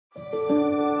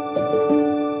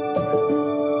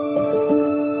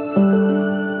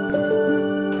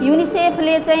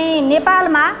युनिसेफले चाहिँ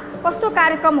नेपालमा कस्तो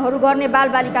कार्यक्रमहरू गर्ने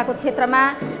बालबालिकाको क्षेत्रमा,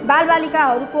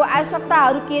 बालबालिकाहरूको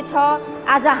आवश्यकताहरू के छ,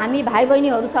 आज हामी भाइ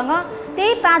बहिनीहरूसँग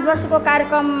त्यही 5 वर्षको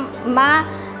कार्यक्रममा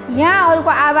यहाँहरूको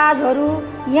आवाजहरू,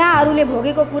 यहाँहरूले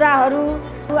भोगेको कुराहरू,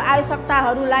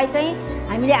 आवश्यकताहरूलाई चाहिँ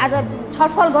हामीले आज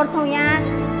छलफल गर्छौँ।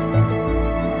 यहाँ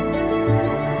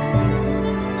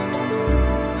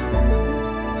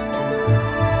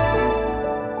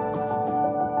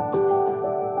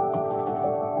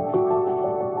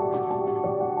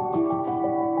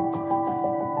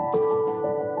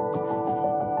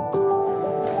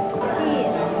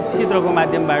चित्रको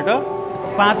माध्यमबाट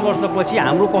 5 वर्षपछि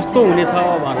हाम्रो कस्तो हुनेछ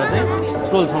भनेर चाहिँ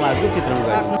टोल समाजको चित्रण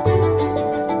गर्यो।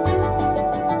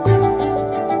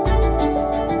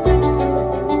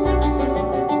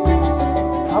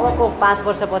 अबको 5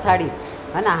 वर्ष पछाडि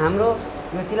हैन हाम्रो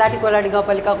यो तिलाटी कोलाटी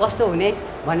गाउँपालिका कस्तो हुने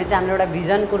भन्ने चाहिँ हाम्रो एउटा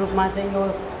भिजनको रूपमा चाहिँ यो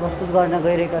प्रस्तुत गर्न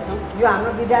गइरहेका छौँ। यो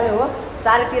हाम्रो विद्यालय हो,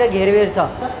 चारैतिर घेरबेर छ,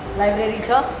 लाइब्रेरी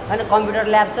छ अनि कम्प्युटर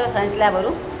ल्याब छ, साइन्स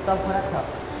ल्याबहरू सब कुरा छ।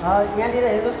 यहाँनिर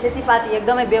हेर्नु खेतीपाती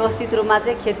एकदमै व्यवस्थित रूपमा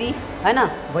चाहिँ खेती हैन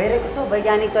भइरहेको छ,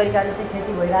 वैज्ञानिक तरिकाले चाहिँ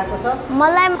खेती भइरहेको छ।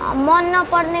 मलाई मन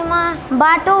नपर्नेमा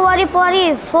बाटो वरिपरि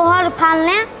फोहोर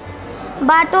फाल्ने,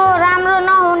 बाटो राम्रो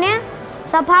नहुने,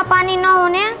 सफा पानी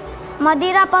नहुने,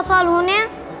 मदिरा पसल हुने,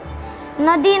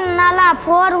 नदी नाला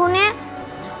फोहोर हुने,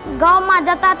 गाउँमा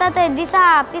जताततै दिशा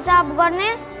पिसाब गर्ने।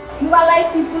 युवालाई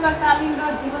पूर्णकालीन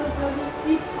र जीवनोपयोगी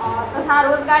सिप तथा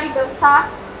रोजगारी व्यवस्था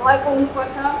भएको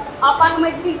हुनुपर्छ।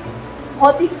 अपनमैत्री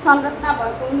भौतिक संरचना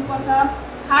भएको हुनुपर्छ।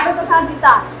 खाडो तथा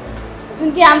दिता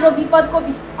जुन कि हाम्रो विपदको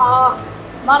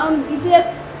भनौँ विशेष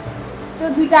त्यो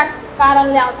दुईटा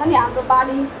कारणले आउँछ नि, हाम्रो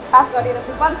बाढी खास गरेर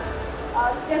विपद,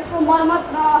 त्यसको मर्मत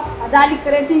र हजालिक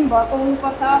रेटिङ भएको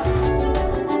हुनुपर्छ।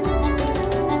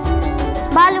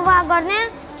 बाल विवाह गर्ने,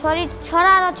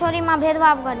 छोरा र छोरीमा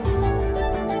भेदभाव गर्ने।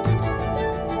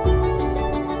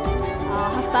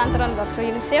 हस्तान्तरण गर्छ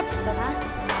युनिसेफ तथा